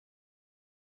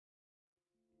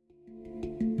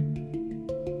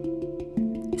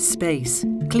Space,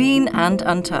 clean and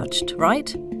untouched,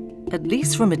 right? At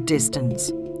least from a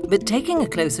distance. But taking a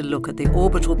closer look at the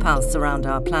orbital paths around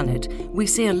our planet, we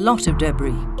see a lot of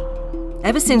debris.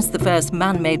 Ever since the first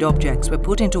man-made objects were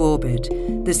put into orbit,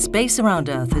 the space around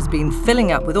Earth has been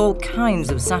filling up with all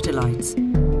kinds of satellites.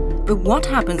 But what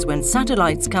happens when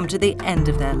satellites come to the end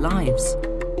of their lives?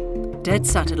 Dead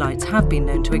satellites have been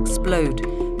known to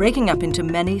explode, breaking up into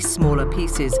many smaller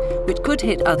pieces, which could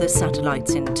hit other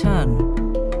satellites in turn.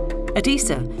 At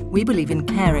ESA, we believe in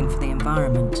caring for the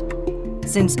environment.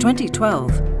 Since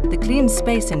 2012, the Clean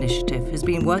Space Initiative has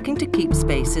been working to keep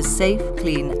space as safe,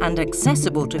 clean and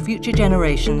accessible to future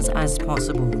generations as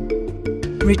possible.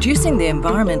 Reducing the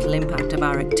environmental impact of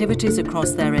our activities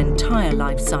across their entire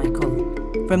life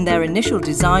cycle, from their initial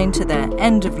design to their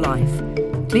end of life,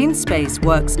 Clean Space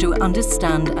works to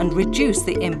understand and reduce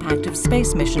the impact of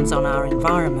space missions on our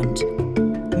environment,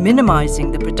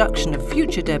 minimizing the production of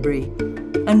future debris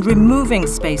and removing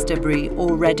space debris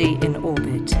already in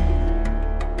orbit.